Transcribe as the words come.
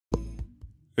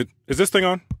Is this thing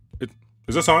on?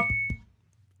 Is this on?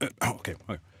 Okay.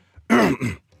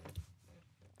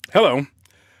 Hello.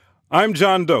 I'm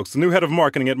John Dokes, the new head of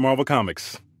marketing at Marvel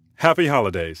Comics. Happy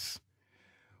holidays.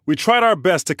 We tried our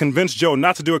best to convince Joe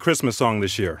not to do a Christmas song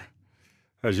this year.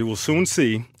 As you will soon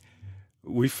see,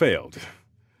 we failed.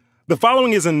 The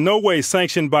following is in no way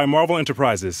sanctioned by Marvel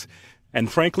Enterprises,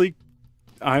 and frankly,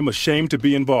 I'm ashamed to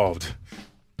be involved.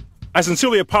 I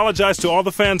sincerely apologize to all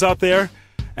the fans out there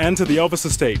and to the Elvis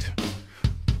estate.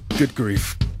 Good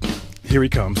grief. Here he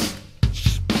comes.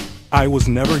 I was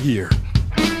never here.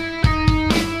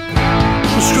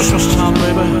 It's Christmas time,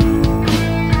 baby,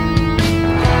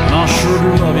 and I sure do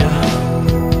love you.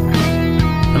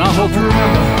 And I hope you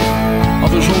remember,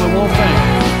 there's only one thing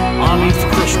I need for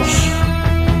Christmas.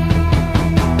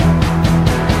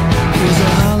 Here's a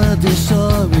holiday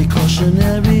story,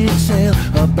 cautionary tale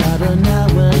about a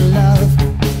night when love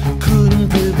couldn't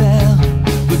prevail.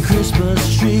 The Christmas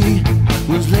tree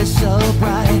was lit so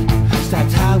bright,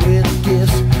 stacked high with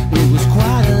gifts, it was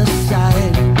quite a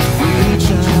sight. Each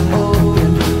eye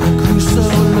open, I grew so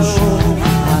low,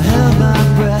 I held my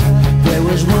breath, there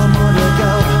was one more to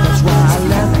go. That's why I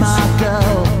left my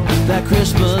girl that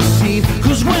Christmas Eve.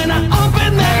 Cause when I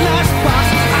opened that last box,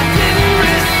 I didn't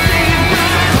receive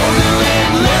my golden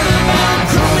leather bound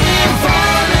chromium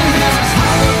foil in his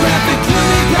holographic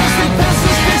unique plastic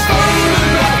pencil sketch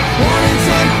photograph. 1 in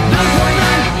 10,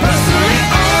 9.9, personally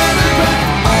autographed,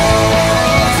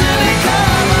 alternate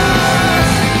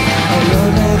colors. A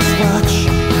Rolex watch,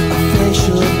 a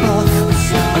facial buff,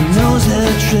 a nose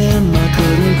hair trim, I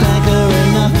couldn't thank her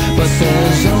enough. But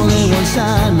there's only one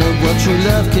sign of what true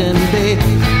love can be.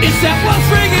 It's that one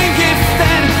friggin' gift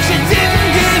that she didn't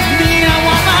give me. I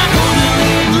want my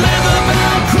golden leather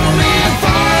bound chromium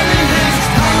foil in his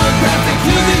holographic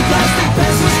unique plastic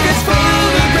pencil sketch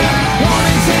photograph. 1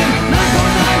 in 10,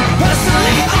 9.9,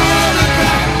 personally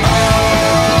autographed,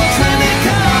 alternate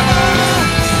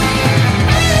colors.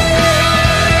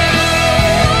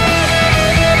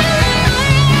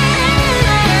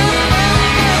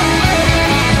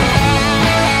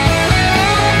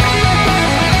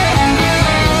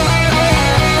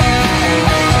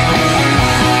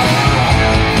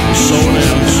 So it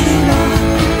is.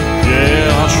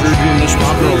 Yeah, I sure do miss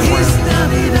my girlfriend.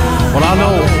 But I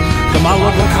know that my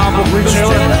local comic book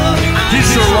retailer, he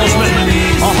sure loves me.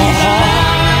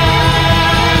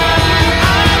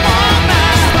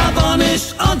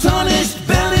 Varnished, untarnished,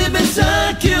 barely been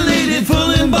circulated,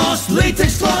 full embossed,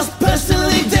 latex gloss,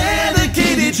 personally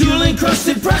dedicated, jewel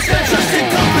encrusted, pressed and trusted,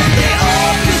 completely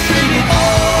orchestrated,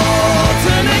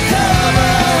 alternate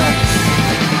cover.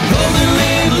 Golden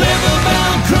lead, leather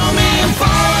bound, chromium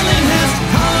foil enhanced,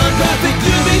 holographic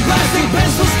UV plastic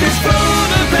pencil sketch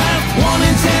photograph. 1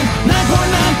 in 10,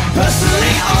 9.9,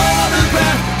 personally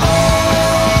autographed,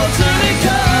 alternate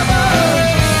cover.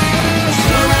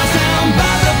 Surround sound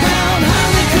by the pound,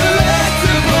 highly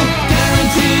collectible,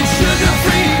 guaranteed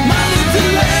sugar-free, mildly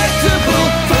delectable.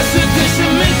 First edition,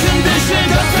 mint condition,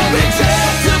 got from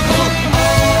rejectable,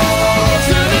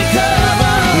 alternate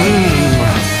cover.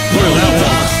 Look at that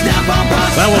one.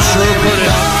 That was sure pretty.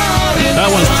 That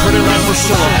one's pretty right for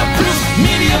sure.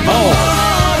 Oh,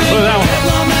 look at that one.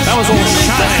 That was all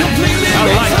shiny. I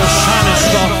like the shiny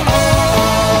stuff.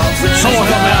 Someone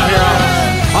help me out here.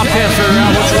 I can't figure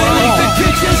out which one I want.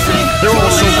 They're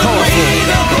all so colorful.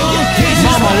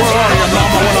 Mama, where are you,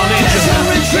 Mama, when I need you?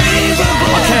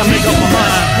 I can't make up my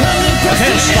mind. I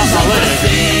can't stop my leg.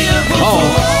 Oh,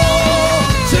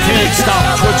 can't stop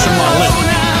twitching my leg.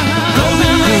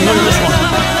 Look at this one.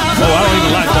 Oh, I don't even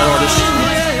like that artist.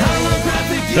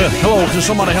 Hello, can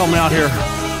somebody help me out here?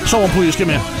 Someone please give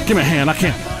me a hand. I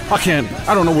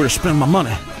don't know where to spend my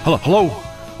money. Hello?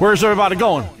 Where's everybody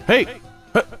going? Hey!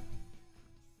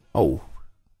 Oh,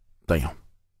 damn.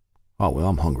 Oh, well,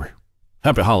 I'm hungry.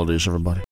 Happy holidays, everybody.